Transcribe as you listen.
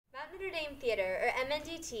Notre Dame Theater, or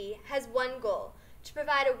MNDT, has one goal: to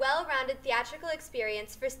provide a well-rounded theatrical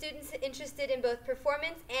experience for students interested in both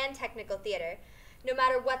performance and technical theater, no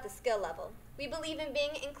matter what the skill level. We believe in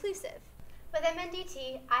being inclusive. With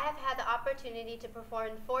MNDT, I have had the opportunity to perform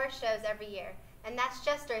in 4 shows every year, and that's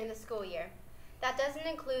just during the school year. That doesn't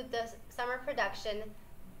include the summer production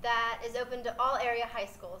that is open to all area high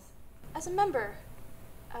schools. As a member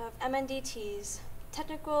of MNDT's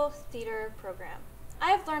technical theater program, I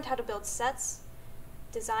have learned how to build sets,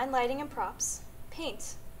 design lighting and props,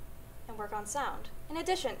 paint, and work on sound. In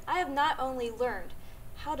addition, I have not only learned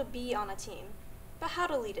how to be on a team, but how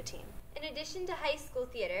to lead a team. In addition to high school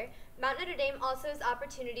theater, Mount Notre Dame also has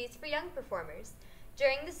opportunities for young performers.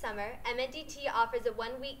 During the summer, MNDT offers a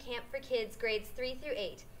 1-week camp for kids grades 3 through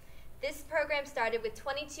 8. This program started with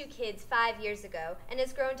 22 kids 5 years ago and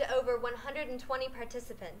has grown to over 120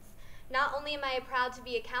 participants. Not only am I proud to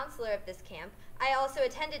be a counselor of this camp, I also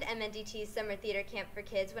attended MNDT's summer theater camp for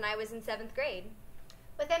kids when I was in 7th grade.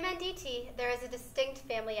 With MNDT, there is a distinct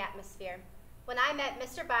family atmosphere. When I met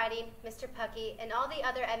Mr. Biding, Mr. Puckey, and all the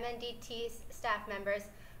other MNDT staff members,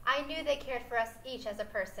 I knew they cared for us each as a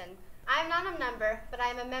person. I am not a number, but I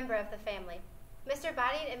am a member of the family. Mr.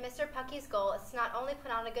 Biding and Mr. Puckey's goal is to not only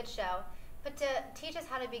put on a good show, but to teach us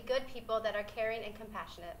how to be good people that are caring and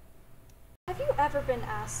compassionate. Have you ever been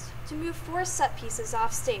asked to move 4 set pieces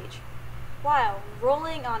off stage while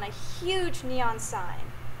rolling on a huge neon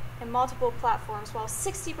sign and multiple platforms while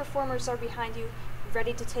 60 performers are behind you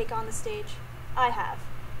ready to take on the stage? I have.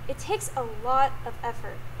 It takes a lot of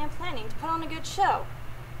effort and planning to put on a good show,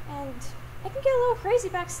 and it can get a little crazy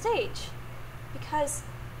backstage because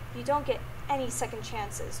you don't get any second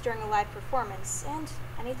chances during a live performance and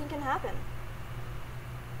anything can happen.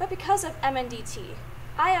 But because of MNDT,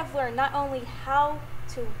 I have learned not only how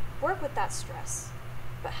to work with that stress,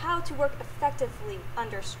 but how to work effectively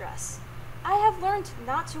under stress. I have learned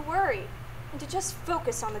not to worry and to just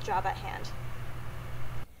focus on the job at hand.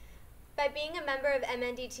 By being a member of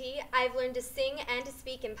MNDT, I've learned to sing and to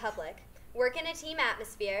speak in public, work in a team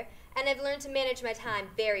atmosphere, and I've learned to manage my time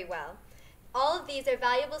very well. All of these are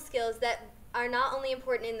valuable skills that are not only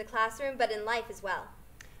important in the classroom, but in life as well.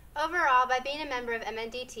 Overall, by being a member of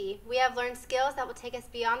MNDT, we have learned skills that will take us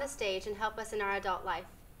beyond the stage and help us in our adult life.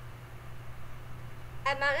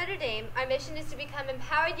 At Mount Notre Dame, our mission is to become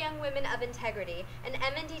empowered young women of integrity, and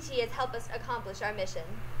MNDT has helped us accomplish our mission.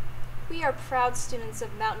 We are proud students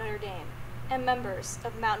of Mount Notre Dame and members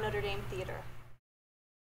of Mount Notre Dame Theater.